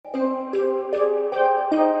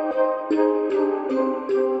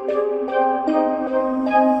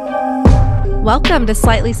Welcome to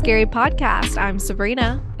Slightly Scary Podcast. I'm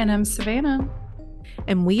Sabrina. And I'm Savannah.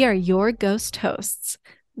 And we are your ghost hosts.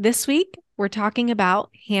 This week, we're talking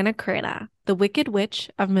about Hannah Cranna, the Wicked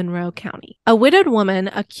Witch of Monroe County. A widowed woman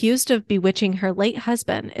accused of bewitching her late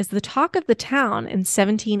husband is the talk of the town in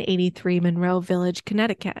 1783 Monroe Village,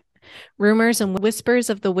 Connecticut. Rumors and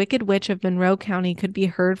whispers of the Wicked Witch of Monroe County could be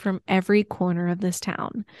heard from every corner of this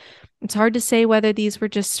town. It's hard to say whether these were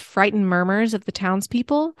just frightened murmurs of the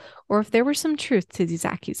townspeople or if there were some truth to these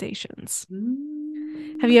accusations.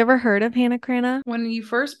 Have you ever heard of Hannah Cranna? When you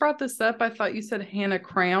first brought this up, I thought you said Hannah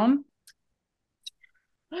Crown.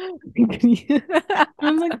 I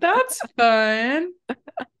was like, that's fun.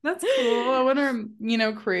 That's cool. I wonder,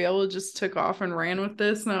 Crayola just took off and ran with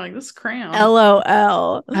this. And I'm like, this crown.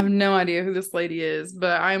 LOL. I have no idea who this lady is,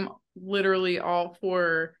 but I'm literally all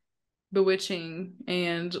for bewitching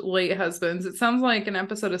and late husbands. It sounds like an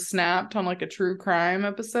episode of Snapped on like a true crime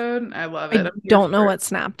episode. I love it. I don't know what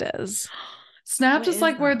Snapped is. Snapped is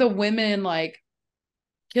like where the women like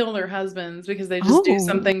kill their husbands because they just do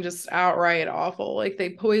something just outright awful. Like they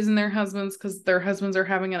poison their husbands because their husbands are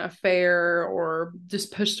having an affair or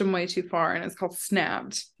just pushed them way too far. And it's called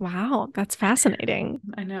Snapped. Wow, that's fascinating.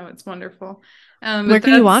 I know, it's wonderful. Where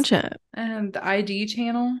can you watch it? And the ID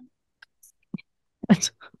channel.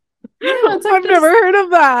 Yeah, I've never heard of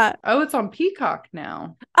that. Oh, it's on Peacock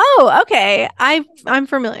now. Oh, okay. I'm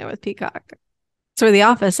familiar with Peacock. It's where The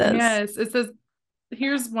Office is. Yes, it says,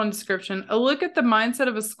 here's one description. A look at the mindset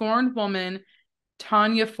of a scorned woman,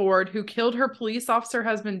 Tanya Ford, who killed her police officer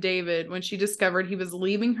husband, David, when she discovered he was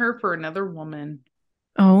leaving her for another woman.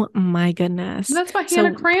 Oh, my goodness. That's what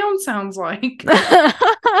Hannah Crown sounds like.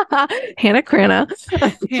 Hannah Cranna.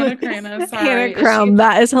 Hannah Cranna, sorry. Hannah Crown,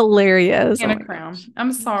 that is hilarious. Hannah Crown.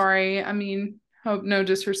 I'm sorry. I mean, hope no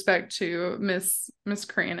disrespect to Miss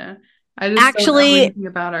Cranna. I just actually don't know anything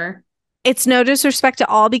about her. It's no disrespect to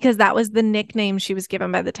all because that was the nickname she was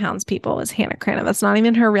given by the townspeople, was Hannah Cranna. That's not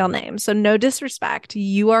even her real name. So no disrespect.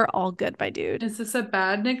 You are all good, my dude. Is this a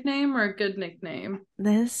bad nickname or a good nickname?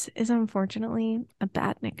 This is unfortunately a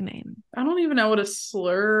bad nickname. I don't even know what a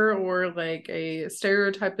slur or like a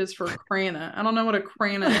stereotype is for Cranna. I don't know what a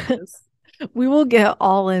Cranna is. We will get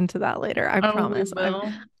all into that later. I promise.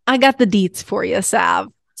 I got the deets for you, Sav.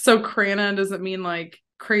 So Cranna doesn't mean like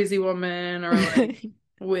crazy woman or like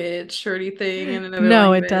witch or anything in another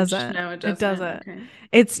language. It doesn't. No, it doesn't. It doesn't. Okay.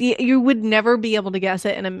 It's you would never be able to guess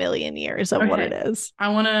it in a million years of what it is. I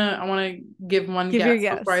wanna give one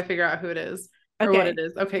guess before I figure out who it is or what it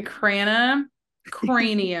is. Okay, Cranna,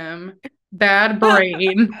 cranium, bad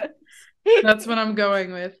brain. That's what I'm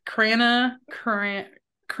going with. Cranna,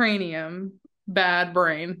 cranium, bad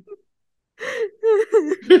brain.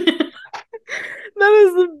 That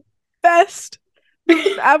is the best.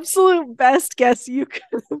 The absolute best guess you could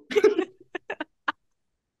have.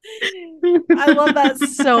 I love that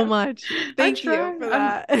so much. Thank you for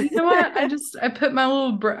that. You know what? I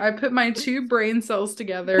put my two brain cells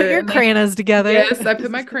together. Put your cranas together. Yes, I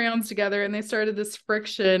put my crayons together, and they started this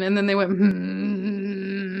friction, and then they went,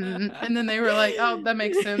 and then they were like, "Oh, that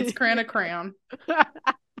makes sense." Cranna crown.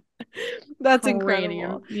 That's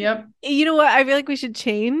incredible. Yep. You know what? I feel like we should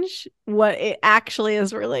change what it actually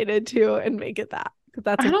is related to and make it that, because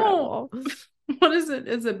that's incredible. What is it?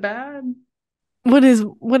 Is it bad? What is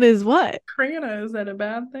what? Cranna, is that a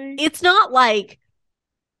bad thing? It's not like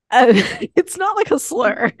it's not like a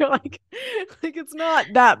slur. like it's not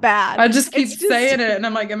that bad. I just keep saying it, and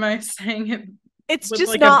I'm like, am I saying it? It's with just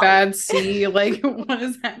like not a bad C. Like, what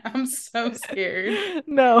is that? I'm so scared.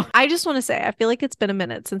 No, I just want to say, I feel like it's been a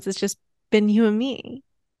minute since it's just been you and me.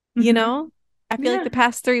 Mm-hmm. You know, I feel like the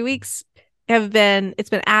past 3 weeks it's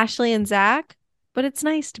been Ashley and Zach, but it's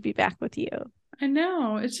nice to be back with you. I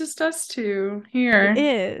know. It's just us two here. It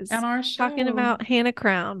is. On our show. Talking about Hannah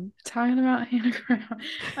Crown. I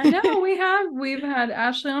know we've had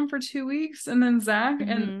Ashley on for 2 weeks and then Zach,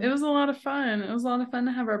 and it was a lot of fun. It was a lot of fun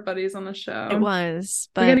to have our buddies on the show. It was.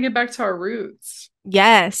 But we got to get back to our roots.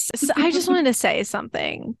 Yes. So I just wanted to say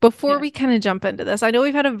something before we kind of jump into this. I know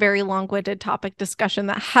we've had a very long-winded topic discussion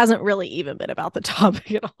that hasn't really even been about the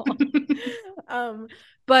topic at all.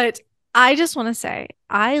 But I just want to say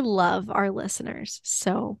I love our listeners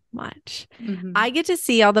so much. Mm-hmm. I get to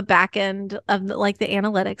see all the back end of the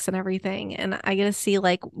analytics and everything. And I get to see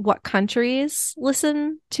like what countries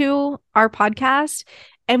listen to our podcast.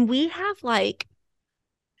 And we have like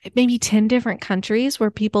maybe 10 different countries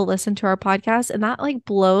where people listen to our podcast. And that like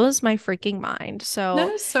blows my freaking mind. So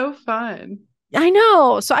that is so fun. I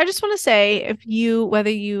know. So I just want to say, whether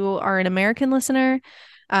you are an American listener,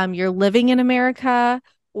 you're living in America,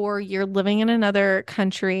 or you're living in another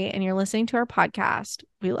country and you're listening to our podcast,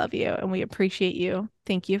 we love you and we appreciate you.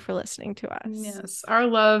 Thank you for listening to us. Yes, our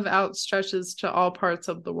love outstretches to all parts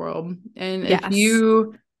of the world. And if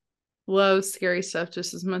you love scary stuff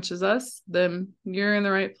just as much as us, then you're in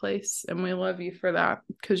the right place. And we love you for that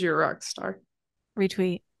because you're a rock star.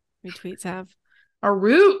 Retweet, Sav. Our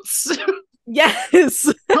roots.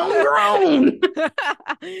 Yes. Homegrown.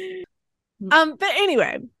 But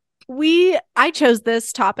anyway, I chose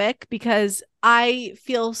this topic because I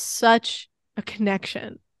feel such a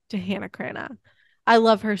connection to Hannah Cranna. I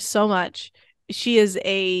love her so much. She is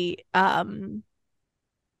a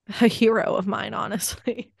hero of mine,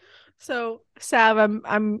 honestly. So, Sav,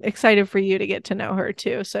 I'm excited for you to get to know her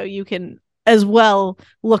too, so you can as well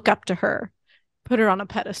look up to her. Put her on a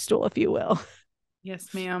pedestal, if you will.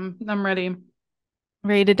 Yes, ma'am. I'm ready.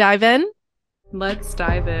 Ready to dive in? Let's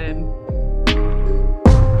dive in.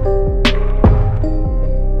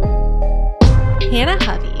 Hannah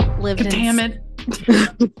Hovey lived in... Damn it.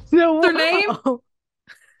 No, her name?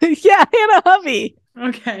 Yeah, Hannah Hovey.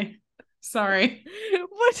 Okay. Sorry.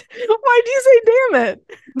 What? Why'd you say damn it?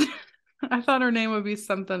 I thought her name would be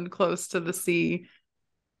something close to the sea.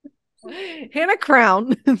 Hannah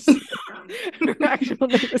Crown. Her actual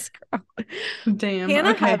name is Crown. Damn.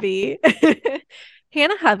 Hannah Hovey.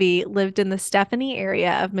 Hannah Hovey lived in the Stephanie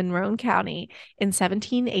area of Monroe County in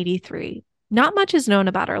 1783. Not much is known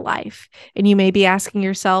about her life, and you may be asking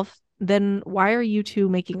yourself, then why are you two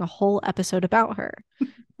making a whole episode about her?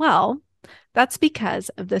 Well, that's because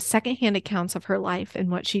of the secondhand accounts of her life and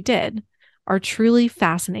what she did are truly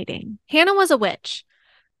fascinating. Hannah was a witch,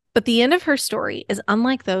 but the end of her story is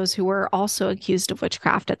unlike those who were also accused of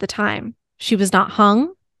witchcraft at the time. She was not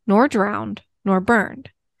hung, nor drowned, nor burned.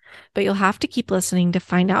 But you'll have to keep listening to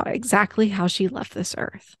find out exactly how she left this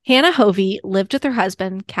earth. Hannah Hovey lived with her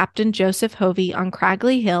husband, Captain Joseph Hovey, on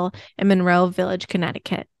Cragley Hill in Monroe Village,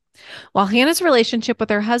 Connecticut. While Hannah's relationship with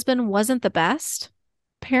her husband wasn't the best,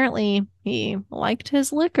 apparently he liked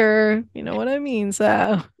his liquor. You know what I mean,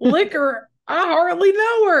 so. Liquor? I hardly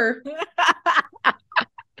know her.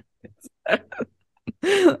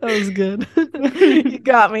 That was good. You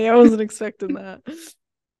got me. I wasn't expecting that.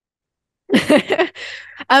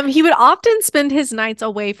 He would often spend his nights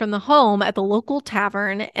away from the home at the local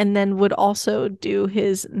tavern and then would also do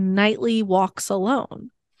his nightly walks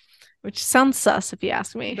alone, which sounds sus if you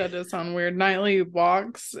ask me. That does sound weird. Nightly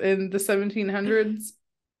walks in the 1700s?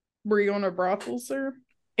 Were you on a brothel, sir?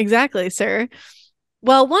 Exactly, sir.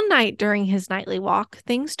 Well, one night during his nightly walk,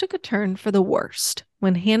 things took a turn for the worst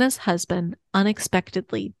when Hannah's husband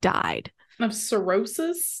unexpectedly died. Of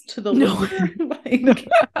cirrhosis to the liver?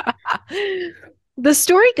 The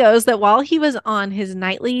story goes that while he was on his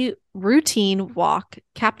nightly routine walk,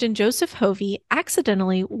 Captain Joseph Hovey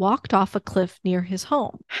accidentally walked off a cliff near his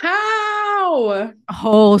home. How?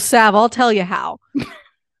 Oh, Sav, I'll tell you how.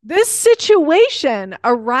 This situation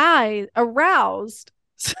aroused...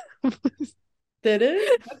 Did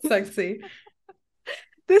it? That's sexy.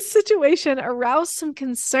 This situation aroused some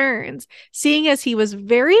concerns, seeing as he was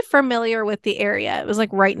very familiar with the area. It was like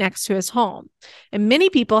right next to his home. And many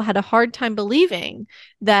people had a hard time believing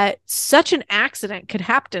that such an accident could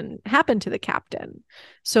happen to the captain.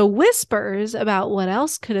 So whispers about what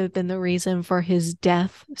else could have been the reason for his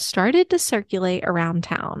death started to circulate around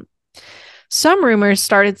town. Some rumors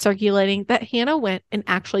started circulating that Hannah went and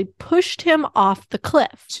actually pushed him off the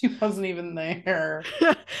cliff. She wasn't even there.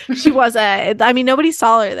 She wasn't. I mean, nobody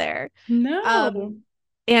saw her there. No.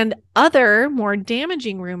 And other more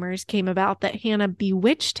damaging rumors came about that Hannah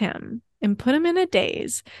bewitched him and put him in a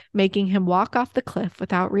daze, making him walk off the cliff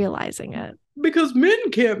without realizing it. Because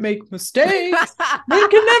men can't make mistakes. Men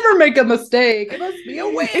can never make a mistake. It must be a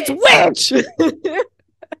witch. It's witch.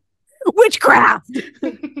 Witchcraft.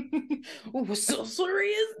 What sorcery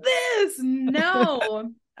is this?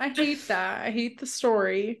 No, I hate that. I hate the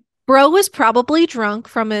story. Bro was probably drunk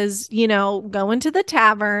from his, going to the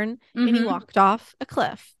tavern, and he walked off a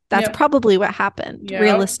cliff. That's probably what happened,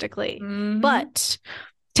 realistically. But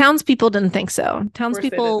townspeople didn't think so.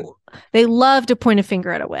 Townspeople, they love to point a finger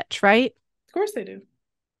at a witch, right? Of course they do.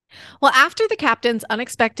 Well, after the captain's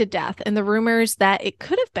unexpected death and the rumors that it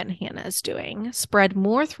could have been Hannah's doing spread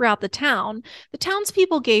more throughout the town, the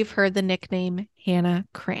townspeople gave her the nickname Hannah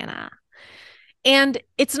Cranna. And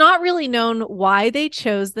it's not really known why they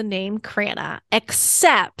chose the name Cranna,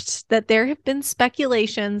 except that there have been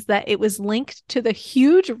speculations that it was linked to the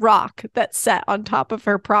huge rock that sat on top of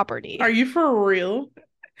her property. Are you for real?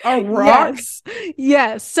 A rock?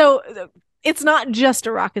 Yes. So it's not just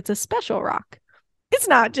a rock, it's a special rock. It's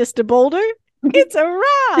not just a boulder. It's a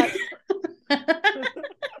rock.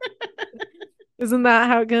 Isn't that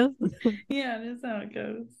how it goes? Yeah, it is how it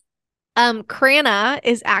goes. Cranna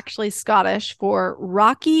is actually Scottish for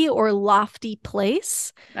rocky or lofty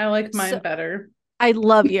place. I like mine better. I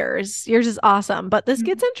love yours. Yours is awesome, but this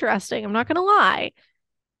gets interesting. I'm not going to lie.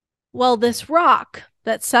 Well, this rock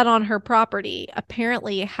that sat on her property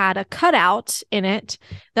apparently had a cutout in it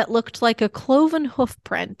that looked like a cloven hoof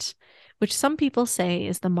print, which some people say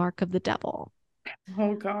is the mark of the devil.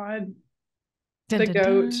 Oh, God. Dun, the dun,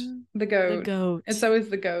 goat. dun. The goat. The goat. It's always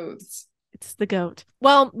the goats. It's the goat.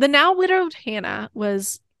 Well, the now widowed Hannah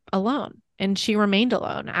was alone, and she remained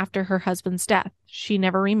alone after her husband's death. She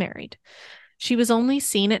never remarried. She was only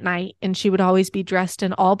seen at night, and she would always be dressed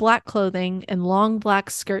in all black clothing and long black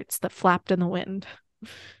skirts that flapped in the wind.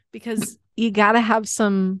 Because you got to have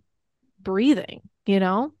some breathing, you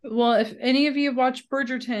know? Well, if any of you have watched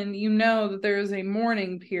Bridgerton, you know that there is a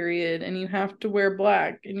mourning period and you have to wear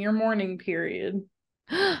black in your mourning period.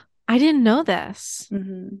 I didn't know this.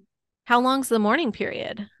 Mm-hmm. How long's the mourning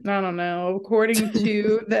period? I don't know. According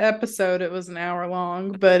to the episode, it was an hour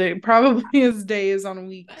long, but it probably is days on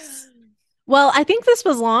weeks. Well, I think this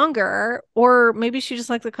was longer, or maybe she just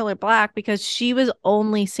liked the color black because she was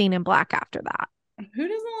only seen in black after that. Who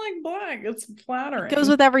doesn't like black? It's flattering. It goes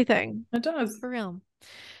with everything. It does. For real.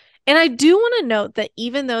 And I do want to note that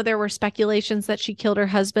even though there were speculations that she killed her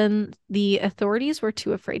husband, the authorities were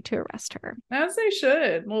too afraid to arrest her. As they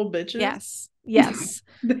should, little bitches. Yes. Yes.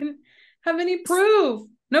 They didn't have any proof.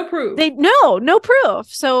 No proof. No proof.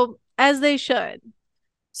 So as they should.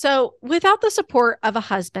 So without the support of a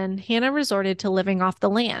husband, Hannah resorted to living off the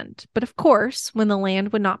land. But of course, when the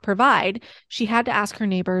land would not provide, she had to ask her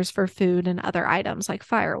neighbors for food and other items like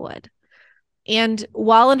firewood. And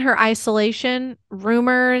while in her isolation,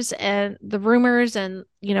 rumors and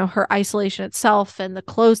her isolation itself and the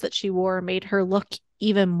clothes that she wore made her look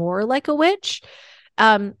even more like a witch.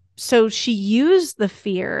 So she used the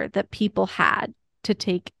fear that people had to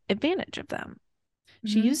take advantage of them.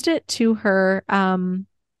 She used it to her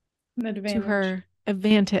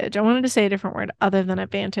advantage. I wanted to say a different word other than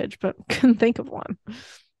advantage, but couldn't think of one.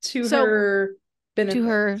 To her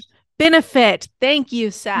benefit. Thank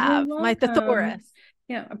you, Sav, my thesaurus.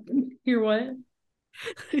 Yeah. You're what?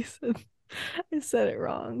 I said it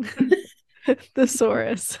wrong.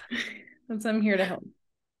 Thesaurus. I'm here to help.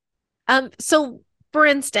 So for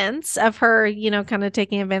instance, of her, kind of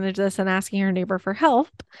taking advantage of this and asking her neighbor for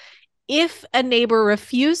help, if a neighbor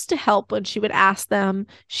refused to help when she would ask them,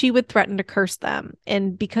 she would threaten to curse them.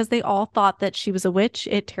 And because they all thought that she was a witch,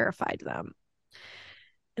 it terrified them.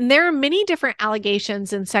 And there are many different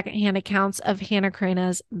allegations in secondhand accounts of Hannah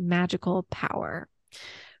Cranna's magical power.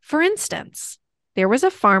 For instance, there was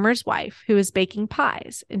a farmer's wife who was baking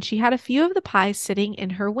pies, and she had a few of the pies sitting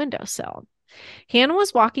in her windowsill. Hannah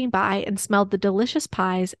was walking by and smelled the delicious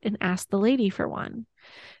pies and asked the lady for one.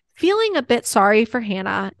 Feeling a bit sorry for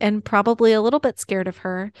Hannah and probably a little bit scared of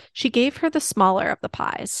her, she gave her the smaller of the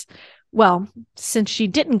pies. Well, since she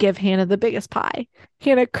didn't give Hannah the biggest pie,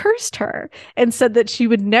 Hannah cursed her and said that she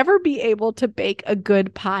would never be able to bake a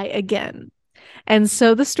good pie again. And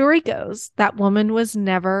so the story goes, that woman was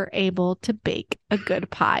never able to bake a good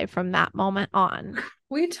pie from that moment on.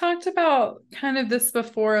 We talked about kind of this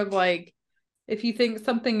before of like, if you think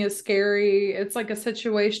something is scary, it's like a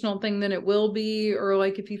situational thing, then it will be. Or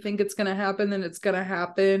like if you think it's going to happen, then it's going to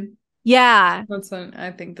happen. Yeah. That's what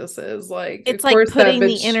I think this is. Like, it's like putting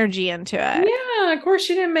the energy into it. Yeah, of course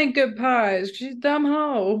she didn't make good pies. She's a dumb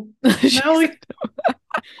hoe.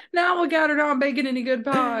 Now we got her not making any good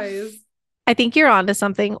pies. I think you're onto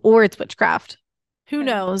something, or it's witchcraft. Who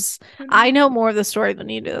knows? I know more of the story than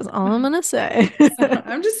you do. Is all I'm gonna say.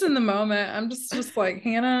 I'm just in the moment. I'm just like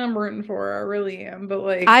Hannah. I'm rooting for her. I really am. But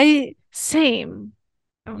like, I'm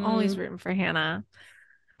always rooting for Hannah.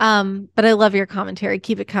 But I love your commentary.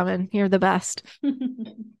 Keep it coming. You're the best.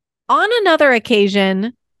 On another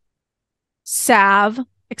occasion, Sav,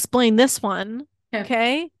 explain this one. Yeah.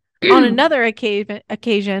 Okay. On another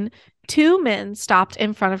occasion, two men stopped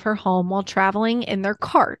in front of her home while traveling in their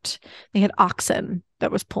cart. They had oxen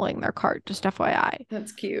that was pulling their cart, just FYI.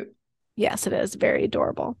 That's cute. Yes, it is. Very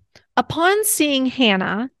adorable. Upon seeing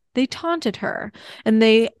Hannah, they taunted her and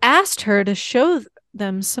they asked her to show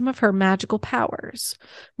them some of her magical powers.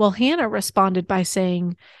 Well, Hannah responded by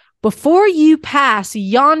saying, "Before you pass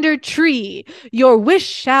yonder tree, your wish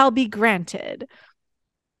shall be granted."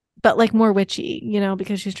 But like more witchy,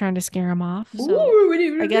 because she's trying to scare him off. So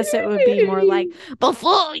I guess it would be more like,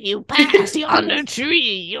 "Before you pass yonder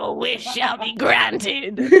tree, your wish shall be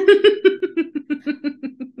granted."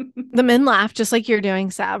 The men laugh just like you're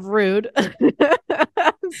doing, Sav. Rude.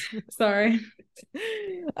 Sorry.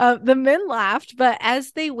 The men laughed, but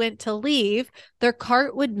as they went to leave, their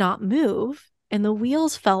cart would not move and the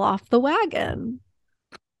wheels fell off the wagon.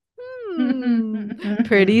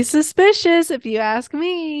 Pretty suspicious, if you ask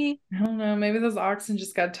me. I don't know. Maybe those oxen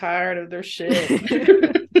just got tired of their shit.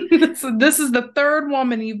 This is the third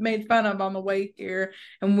woman you've made fun of on the way here,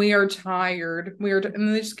 and we are tired.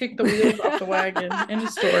 And they just kicked the wheels off the wagon. End of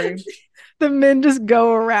story. The men just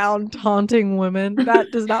go around taunting women. That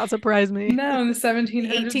does not surprise me. No, in the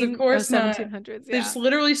 1700s, of course not. 1700s, yeah. They just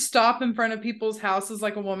literally stop in front of people's houses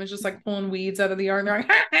like a woman's just like pulling weeds out of the yard. And they're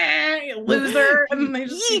like, ha, ha, you loser. And they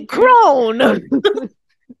just ye crone. Come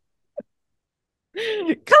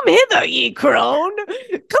hither, ye crone.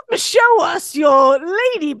 Come show us your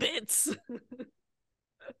lady bits.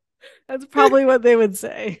 That's probably what they would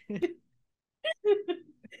say.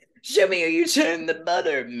 Show me how you turn the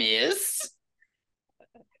butter, miss.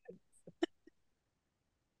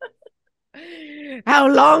 How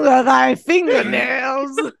long are thy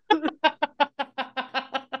fingernails?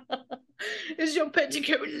 Is your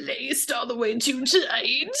petticoat laced all the way too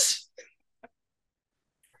tight?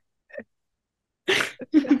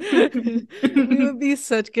 We would be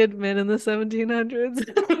such good men in the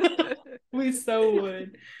 1700s. We so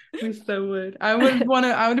would. I would be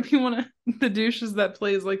one of the douches that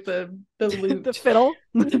plays like the lute. The fiddle.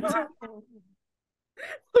 What's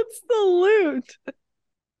the lute?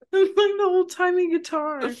 Like the old timey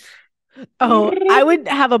guitar. Oh, I would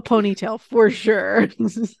have a ponytail for sure.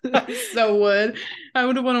 I so would. I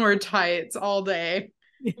would want to wear tights all day.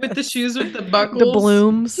 Yes. With the shoes with the buckles. The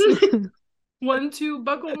blooms. 1, 2,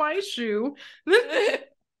 buckle my shoe.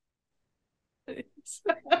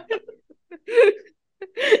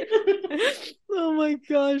 Oh my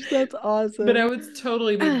gosh, that's awesome. But I would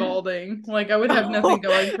totally be balding. Like I would have nothing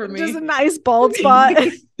going for me. Just a nice bald spot.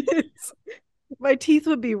 My teeth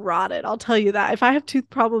would be rotted, I'll tell you that. If I have tooth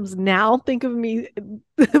problems now, think of me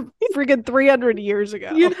freaking 300 years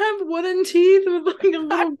ago. You'd have wooden teeth with like a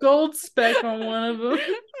little gold speck on one of them.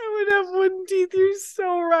 I would have wooden teeth. You're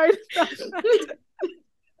so right about that.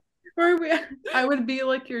 I would be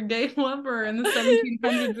like your gay lover in the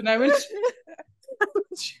 1700s, and I would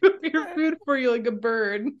chew up your food for you like a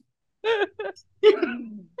bird.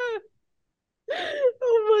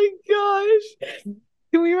 Oh my gosh.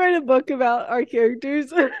 Can we write a book about our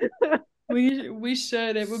characters? We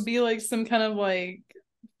should. It would be like some kind of like,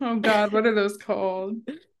 oh God, what are those called?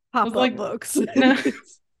 Pop-up like books. No.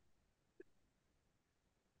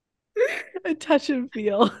 A touch and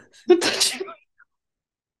feel.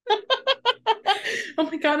 Oh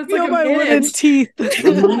my God, it's feel like my wooden teeth.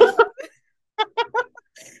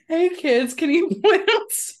 Hey kids, can you point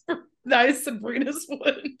out nice Sabrina's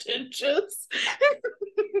wooden dentures?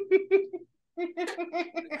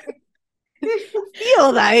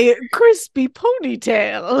 Feel thy crispy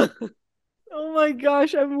ponytail. Oh my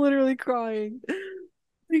gosh, I'm literally crying.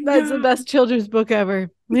 That's the best children's book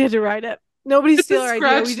ever. We had to write it. Nobody steal our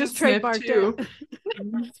idea. We just trademarked it.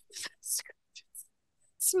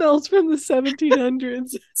 Smells from the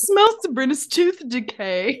 1700s. Smells Sabrina's tooth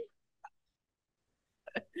decay.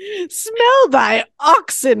 Smell thy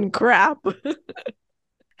oxen crap.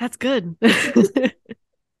 That's good.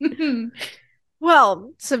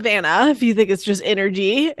 Well, Savannah, if you think it's just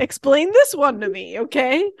energy, explain this one to me,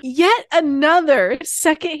 okay? Yet another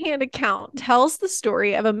secondhand account tells the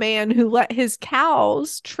story of a man who let his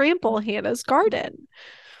cows trample Hannah's garden.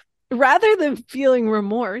 Rather than feeling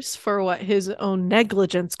remorse for what his own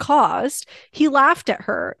negligence caused, he laughed at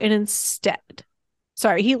her instead.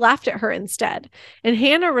 And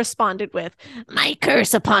Hannah responded with, "My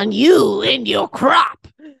curse upon you and your crop."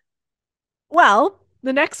 Well,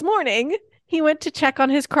 the next morning, he went to check on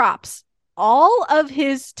his crops. All of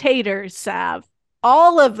his taters, Sav,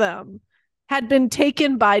 all of them had been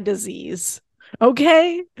taken by disease.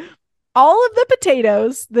 Okay? All of the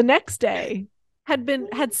potatoes the next day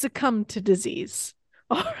had succumbed to disease.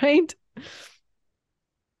 All right?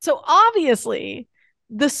 So obviously,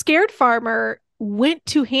 the scared farmer went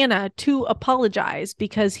to Hannah to apologize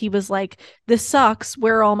because he was like, "This sucks.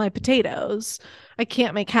 Where are all my potatoes? I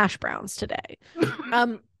can't make hash browns today."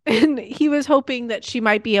 And he was hoping that she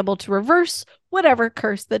might be able to reverse whatever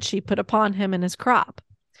curse that she put upon him and his crop.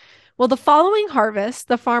 Well, the following harvest,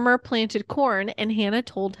 the farmer planted corn, and Hannah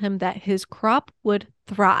told him that his crop would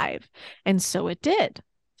thrive. And so it did.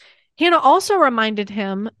 Hannah also reminded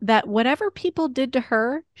him that whatever people did to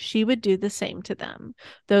her, she would do the same to them.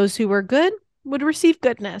 Those who were good would receive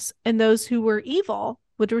goodness, and those who were evil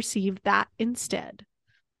would receive that instead.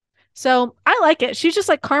 So I like it. She's just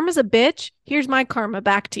like, karma's a bitch. Here's my karma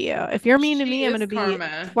back to you. If you're mean to me, I'm going to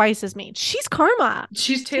be twice as mean. She's karma.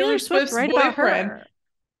 She's Taylor Swift's right boyfriend. About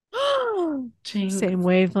her. Same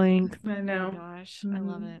wavelength. I know. Oh my gosh, I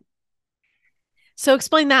love it. So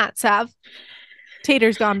explain that, Sav.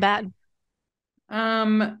 Tater's gone bad.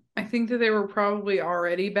 I think that they were probably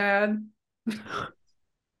already bad.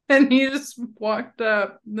 And he just walked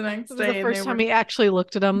up the next day. The first time he actually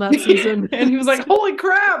looked at them that season. And he was like, holy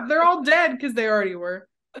crap, they're all dead, because they already were.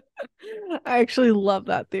 I actually love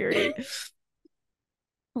that theory.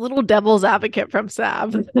 Little devil's advocate from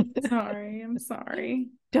Sav. I'm sorry.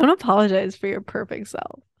 Don't apologize for your perfect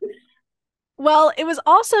self. Well, it was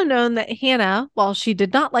also known that Hannah, while she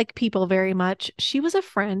did not like people very much, she was a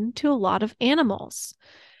friend to a lot of animals.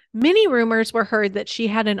 Many rumors were heard that she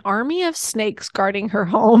had an army of snakes guarding her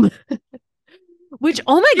home. Which,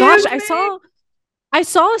 oh my gosh, I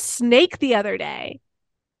saw a snake the other day.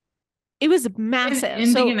 It was massive.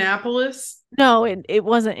 In Indianapolis? No, it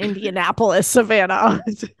wasn't Indianapolis, Savannah.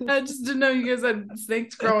 I just didn't know you guys had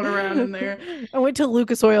snakes crawling around in there. I went to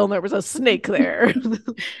Lucas Oil and there was a snake there.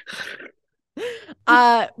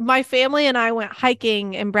 My family and I went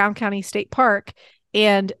hiking in Brown County State Park.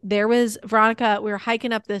 And there was Veronica. We were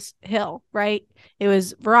hiking up this hill, right? It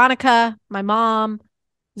was Veronica, my mom,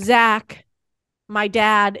 Zach, my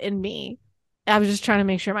dad, and me. I was just trying to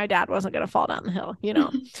make sure my dad wasn't going to fall down the hill,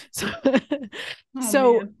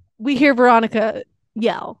 So we hear Veronica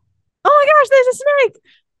yell, "Oh my gosh, there's a snake!"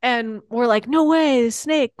 And we're like, "No way, the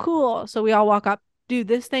snake, cool." So we all walk up. Dude,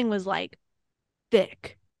 this thing was like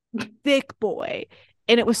thick boy.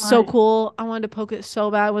 And it was so cool. I wanted to poke it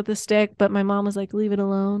so bad with a stick, but my mom was like, leave it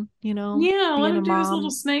alone, Yeah, let him do his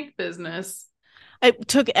little snake business. It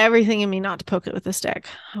took everything in me not to poke it with a stick.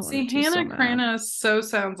 See, Hannah Cranna so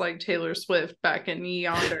sounds like Taylor Swift back in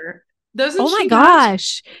Yonder. Doesn't she? Oh my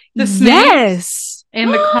gosh. The snakes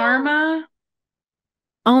and the karma.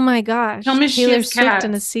 Oh my gosh. Tell me Taylor Swift cats.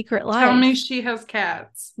 In a secret life. Tell me she has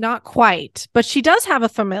cats. Not quite, but she does have a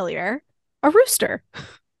familiar, a rooster.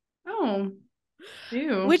 Oh.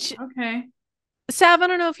 Ew. Which, okay. Sav, I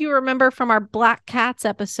don't know if you remember from our Black Cats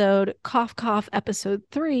episode, cough, cough, episode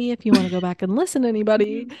 3, if you want to go back and listen to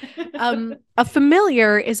anybody. A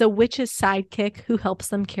familiar is a witch's sidekick who helps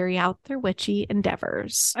them carry out their witchy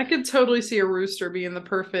endeavors. I could totally see a rooster being the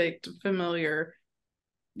perfect familiar.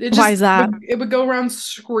 Why is that? It would go around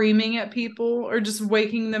screaming at people or just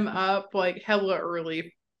waking them up like hella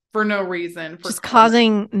early. For no reason. Just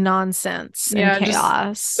causing nonsense and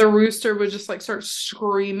chaos. The rooster would just like start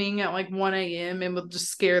screaming at like 1 a.m. and would just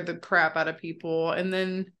scare the crap out of people. And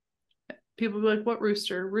then people would be like, what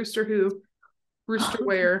rooster? Rooster who? Rooster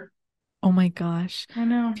where? Oh my gosh. I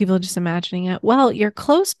know. People just imagining it. Well, you're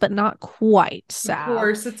close, but not quite, Sal. Of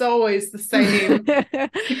course, it's always the same.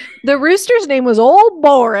 The rooster's name was Old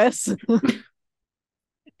Boris.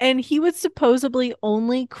 And he would supposedly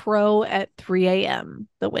only crow at 3 a.m.,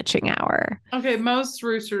 the witching hour. Okay, most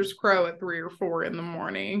roosters crow at 3 or 4 in the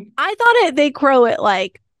morning. I thought they crow at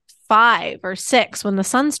like 5 or 6 when the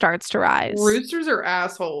sun starts to rise. Roosters are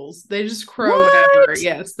assholes. They just crow whenever.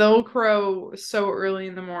 Yes, they'll crow so early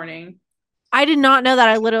in the morning. I did not know that.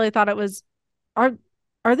 I literally thought it was... Are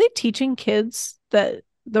they teaching kids that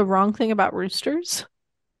the wrong thing about roosters?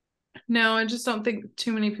 No, I just don't think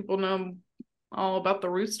too many people know all about the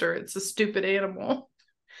rooster. It's a stupid animal.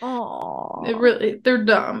 Oh, they're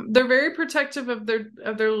dumb. They're very protective of their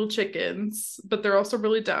little chickens, but they're also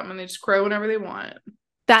really dumb and they just crow whenever they want.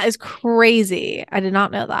 That is crazy. I did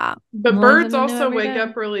not know that. But birds also wake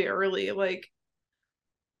up really early, like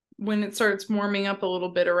when it starts warming up a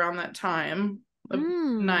little bit around that time of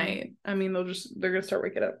night. I mean, they're gonna start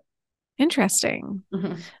waking up. Interesting.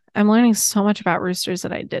 Mm-hmm. I'm learning so much about roosters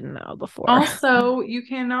that I didn't know before. Also, you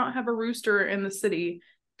cannot have a rooster in the city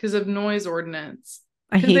because of noise ordinance.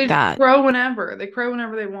 I hate that. They crow whenever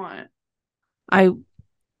they want.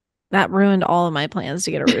 That ruined all of my plans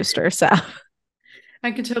to get a rooster. So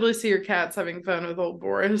I could totally see your cats having fun with old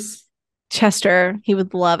Boris. Chester, he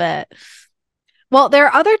would love it. Well, there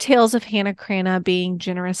are other tales of Hannah Cranna being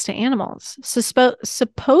generous to animals.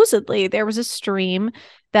 Supposedly, there was a stream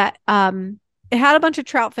that it had a bunch of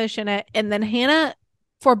trout fish in it, and then Hannah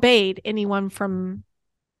forbade anyone from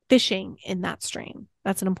fishing in that stream.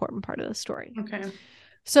 That's an important part of the story. Okay.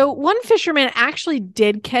 So one fisherman actually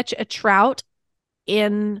did catch a trout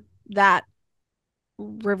in that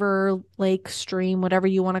river, lake, stream, whatever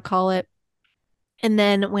you want to call it. And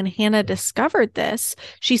then when Hannah discovered this,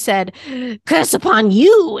 she said, "Curse upon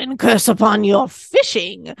you and curse upon your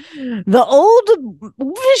fishing. The old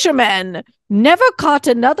fisherman never caught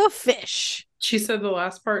another fish." She said the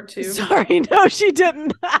last part too. Sorry, no, she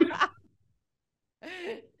didn't.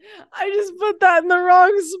 I just put that in the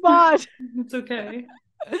wrong spot. It's okay.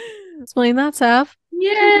 Explain that, Seth.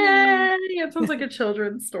 Yay! It sounds like a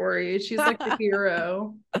children's story. She's like the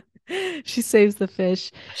hero. She saves the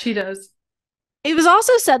fish. She does. It was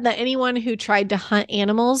also said that anyone who tried to hunt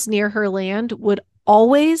animals near her land would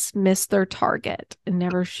always miss their target and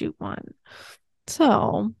never shoot one.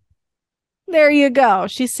 So there you go.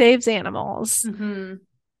 She saves animals. Mm-hmm.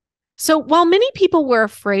 So while many people were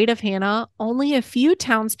afraid of Hannah, only a few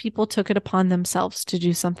townspeople took it upon themselves to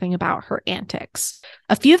do something about her antics.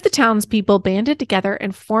 A few of the townspeople banded together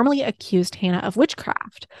and formally accused Hannah of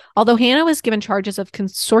witchcraft. Although Hannah was given charges of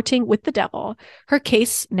consorting with the devil, her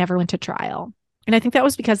case never went to trial. And I think that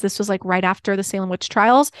was because this was like right after the Salem witch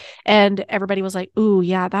trials, and everybody was like, ooh,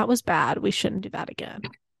 yeah, that was bad. We shouldn't do that again.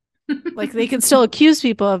 Like they can still accuse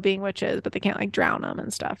people of being witches, but they can't like drown them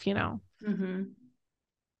and stuff, you know? Mm-hmm.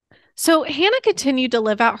 So Hannah continued to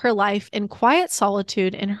live out her life in quiet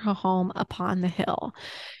solitude in her home upon the hill.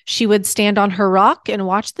 She would stand on her rock and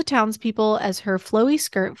watch the townspeople as her flowy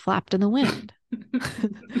skirt flapped in the wind.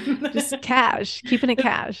 Just cash, keeping it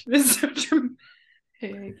cash. It's so dramatic.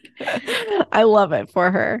 I love it for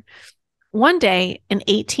her. One day in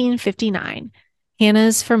 1859,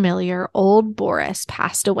 Hannah's familiar old Boris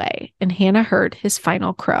passed away, and Hannah heard his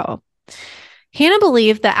final crow. Hannah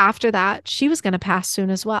believed that after that, she was going to pass soon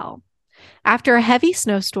as well. After a heavy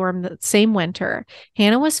snowstorm that same winter,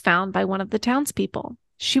 Hannah was found by one of the townspeople.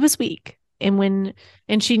 She was weak, and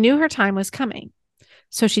she knew her time was coming.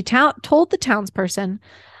 So she told the townsperson,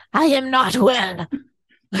 "I am not well."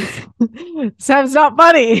 Sounds not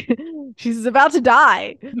funny. She's about to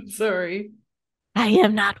die. Sorry. "I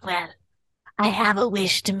am not well. I have a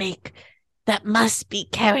wish to make that must be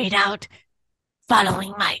carried out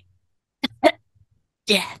following my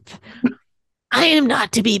death. I am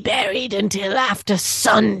not to be buried until after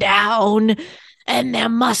sundown, and there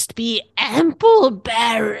must be ample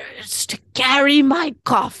bearers to carry my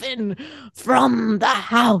coffin from the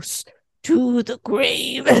house to the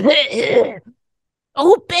grave.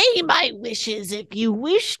 Obey my wishes if you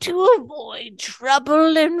wish to avoid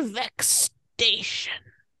trouble and vexation."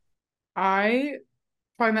 I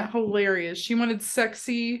find that hilarious. She wanted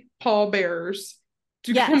sexy pallbearers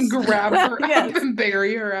to come grab her up and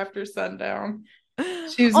bury her after sundown.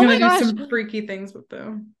 She was going to do some freaky things with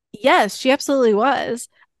them. Yes, she absolutely was.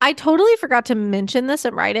 I totally forgot to mention this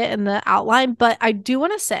and write it in the outline, but I do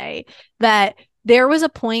want to say that there was a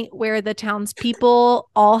point where the townspeople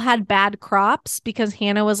all had bad crops because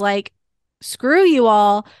Hannah was like, screw you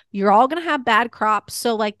all. You're all going to have bad crops.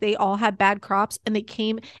 So like they all had bad crops, and they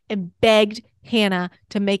came and begged Hannah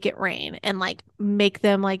to make it rain and like make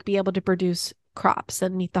them like be able to produce crops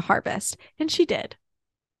and meet the harvest. And she did.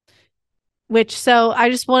 So I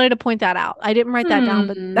just wanted to point that out. I didn't write that down,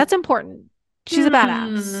 but that's important. She's a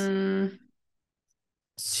badass.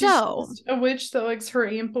 So she's a witch that likes her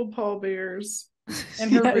ample pallbearers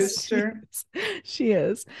and her rooster. She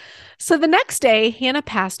is. So the next day, Hannah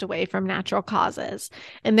passed away from natural causes,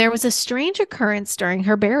 and there was a strange occurrence during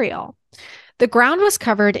her burial. The ground was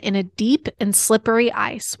covered in a deep and slippery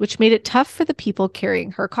ice, which made it tough for the people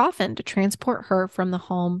carrying her coffin to transport her from the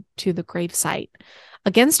home to the gravesite.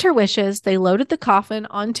 Against her wishes, they loaded the coffin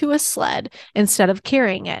onto a sled instead of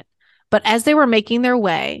carrying it. But as they were making their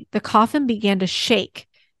way, the coffin began to shake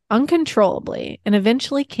uncontrollably and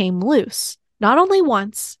eventually came loose, not only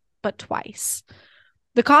once, but twice.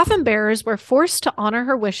 The coffin bearers were forced to honor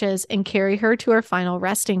her wishes and carry her to her final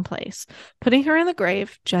resting place, putting her in the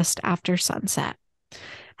grave just after sunset.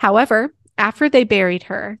 However, after they buried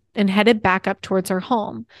her and headed back up towards her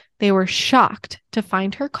home, they were shocked to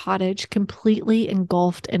find her cottage completely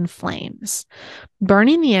engulfed in flames,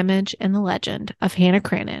 burning the image and the legend of Hannah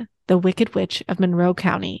Cranna, the Wicked Witch of Monroe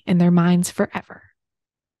County, in their minds forever.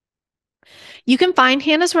 You can find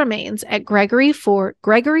Hannah's remains at Gregory's Four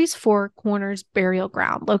Corners Burial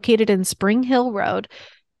Ground, located in on Spring Hill Road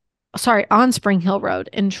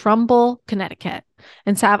in Trumbull, Connecticut.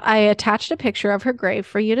 And Sav, I attached a picture of her grave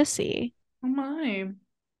for you to see. Oh my.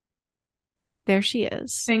 There she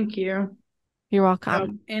is. Thank you. You're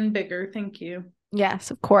welcome. And bigger. Thank you.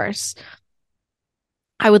 Yes, of course.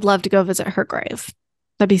 I would love to go visit her grave.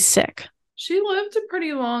 That'd be sick. She lived a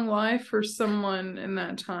pretty long life for someone in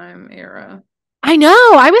that time era. I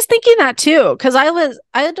know. I was thinking that too, because I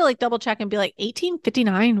had to like double check and be like,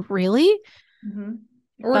 1859, really? Mm-hmm.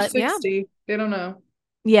 Or 60. Yeah. They don't know.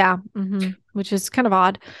 Yeah. Which is kind of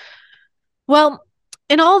odd. Well,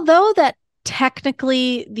 and although that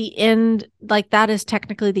technically the end, like that is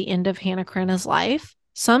technically the end of Hannah Cranna's life,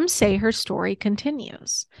 some say her story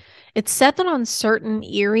continues. It's said that on certain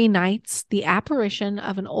eerie nights, the apparition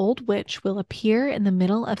of an old witch will appear in the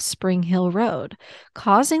middle of Spring Hill Road,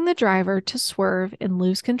 causing the driver to swerve and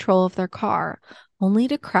lose control of their car, only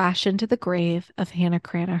to crash into the grave of Hannah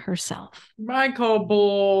Cranna herself. Michael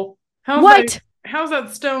Bull. How's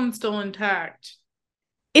that stone still intact?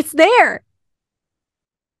 It's there.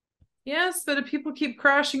 Yes, but if people keep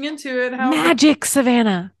crashing into it, magic,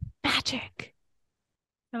 Savannah. Magic.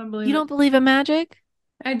 I don't believe you don't believe in magic?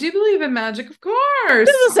 I do believe in magic, of course. It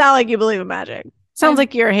doesn't sound like you believe in magic. Sounds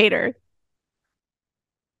like you're a hater.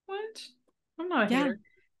 What? I'm not a hater.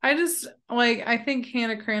 I just, I think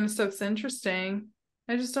Hannah Cranna stuff's interesting.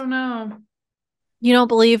 I just don't know. You don't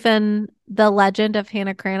believe in the legend of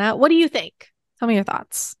Hannah Cranna? What do you think? Tell me your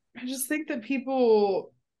thoughts. I just think that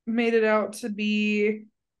people made it out to be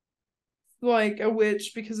like a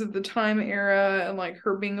witch because of the time era and like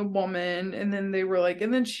her being a woman, and then they were like,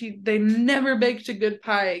 and then they never baked a good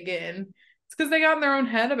pie again. It's because they got in their own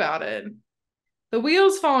head about it. The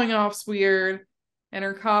wheels falling off's weird, and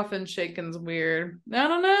her coffin shaking's weird. I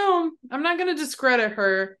don't know. I'm not gonna discredit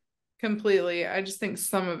her completely. I just think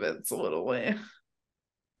some of it's a little way.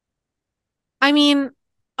 I mean,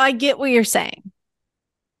 I get what you're saying.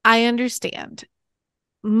 I understand.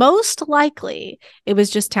 Most likely, it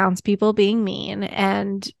was just townspeople being mean,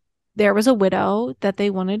 and there was a widow that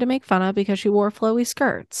they wanted to make fun of because she wore flowy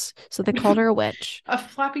skirts. So they called her a witch. A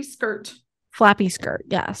flappy skirt. Flappy skirt,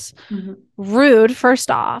 yes. Mm-hmm. Rude,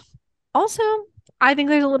 first off. Also, I think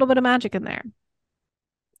there's a little bit of magic in there.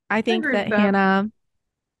 I think that Hannah,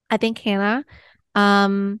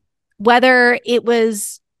 whether it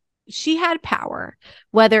was, she had power,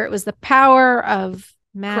 whether it was the power of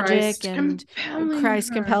magic and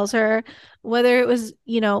Christ compels her, whether it was,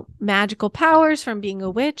 magical powers from being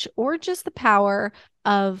a witch or just the power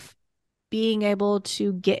of being able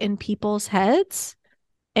to get in people's heads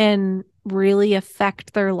and really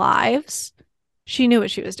affect their lives. She knew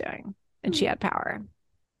what she was doing and she had power.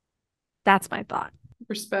 That's my thought.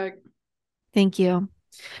 Respect. Thank you.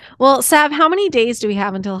 Well, Sav, how many days do we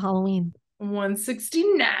have until Halloween?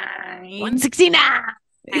 169. 169.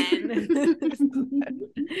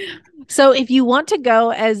 So if you want to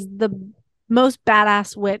go as the most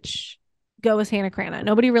badass witch, go as Hannah Cranna.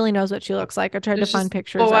 Nobody really knows what she looks like. I tried to find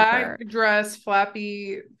pictures of her. Black dress,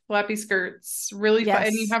 flappy skirts, really fun,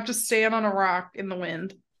 and you have to stand on a rock in the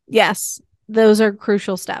wind. Yes, those are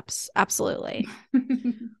crucial steps. Absolutely.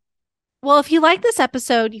 Well, if you like this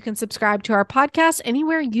episode, you can subscribe to our podcast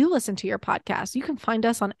anywhere you listen to your podcast. You can find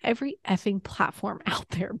us on every effing platform out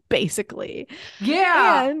there, basically.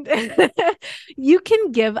 Yeah. And you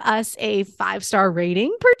can give us a 5-star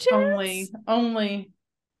rating, perchance. Only.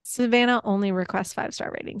 Savannah only requests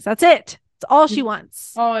 5-star ratings. That's it. It's all she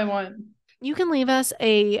wants. All I want. You can leave us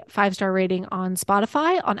a 5-star rating on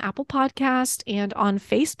Spotify, on Apple Podcast, and on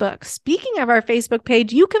Facebook. Speaking of our Facebook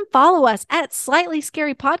page, you can follow us at Slightly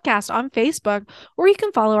Scary Podcast on Facebook, or you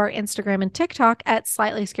can follow our Instagram and TikTok at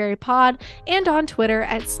Slightly Scary Pod, and on Twitter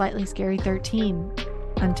at Slightly Scary 13.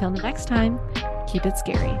 Until next time, keep it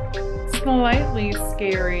scary. Slightly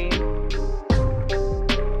scary.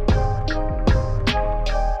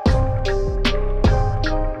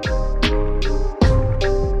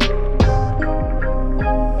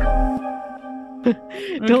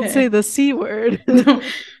 Don't say the C word. No.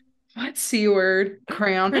 What C word?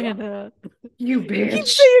 Crown. You bitch. Keep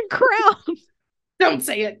saying crown. Don't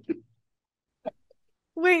say it.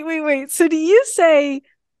 Wait. So do you say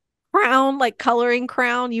crown, like coloring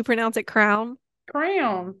crown? You pronounce it crown?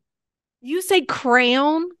 Crown. You say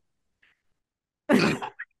crayon?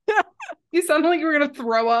 You sound like you were going to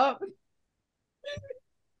throw up.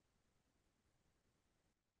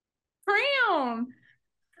 Crown.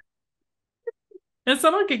 It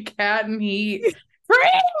sounded like a cat in heat. You're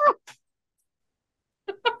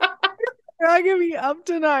not gonna be up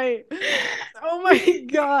tonight. Oh my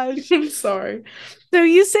gosh. I'm sorry. So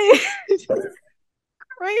you say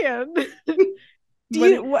crayon.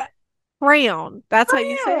 Crayon. That's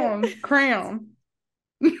crayon. How you say it. Crayon.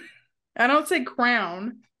 I don't say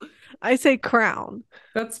crown. I say crown.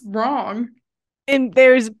 That's wrong. And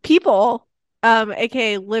there's people,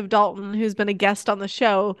 aka Liv Dalton, who's been a guest on the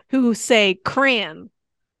show, who say crayon,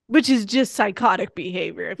 which is just psychotic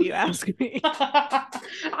behavior, if you ask me.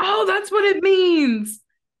 Oh, that's what it means.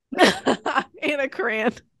 Anna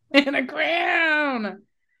Cran. Anna Cran.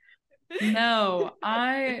 No,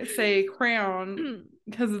 I say crown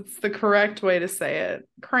because it's the correct way to say it.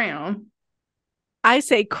 Crown. I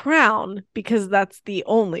say crown because that's the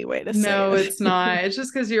only way to say it. No, it's not. It's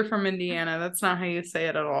just because you're from Indiana. That's not how you say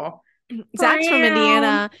it at all. Zach's from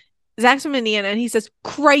Indiana. And he says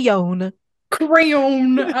crayon.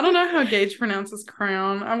 Crown. I don't know how Gage pronounces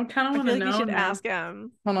crown. I kind of want to know. You should now. ask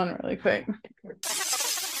him. Hold on really quick.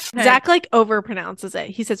 Okay. Zach like overpronounces it.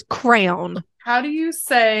 He says crown. How do you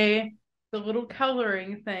say the little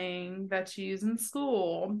coloring thing that you use in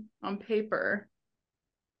school on paper?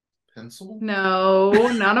 Pencil? No,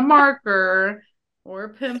 not a marker or a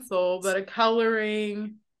pencil, but a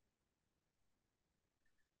coloring.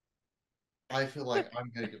 I feel like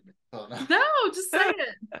I'm gonna get No, just say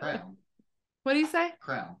it. Crown. What do you say?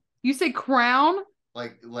 Crown. You say crown?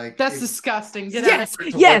 Like that's disgusting. Get yes,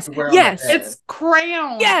 out. Yes. It's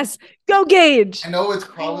crayon. Yes. Go Gage. I know it's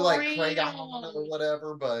probably like crayon or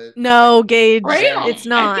whatever, but no, Gage. Crayon. It's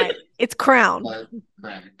not. It's crown.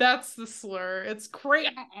 Crown. That's the slur. It's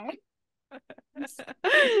crayon.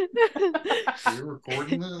 You're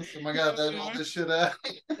recording this? Oh my god, that all this shit out.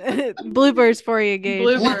 Bloopers for you, Gage.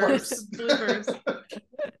 Bloopers.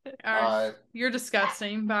 All right. You're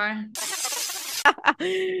disgusting. Bye.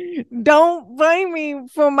 Don't blame me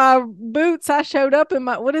for my boots. I showed up in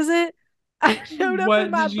my, what is it? I showed up in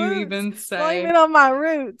my boots. What did you even say? Blame it on my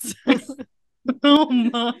roots. Oh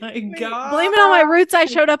my god. Blame it on my roots. I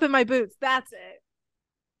showed up in my boots. That's it.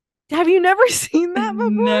 Have you never seen that before?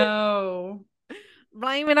 No.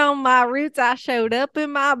 Blame it on my roots. I showed up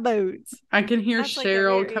in my boots. I can hear that's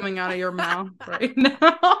Cheryl like coming out of your mouth right now.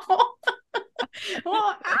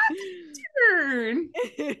 Well, I turn.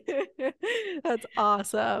 That's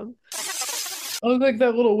awesome. I look like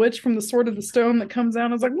that little witch from the Sword of the Stone that comes out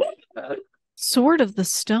and is like, what? Sword of the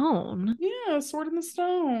Stone? Yeah, Sword in the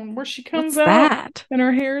Stone. Where she comes What's out that? And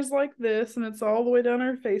her hair is like this and it's all the way down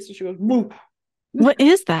her face. And she goes, whoop. What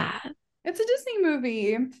is that? It's a Disney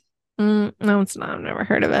movie. No, it's not. I've never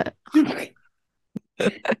heard of it.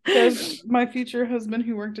 Because my future husband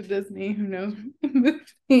who worked at Disney, who knows the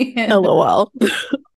movie. LOL.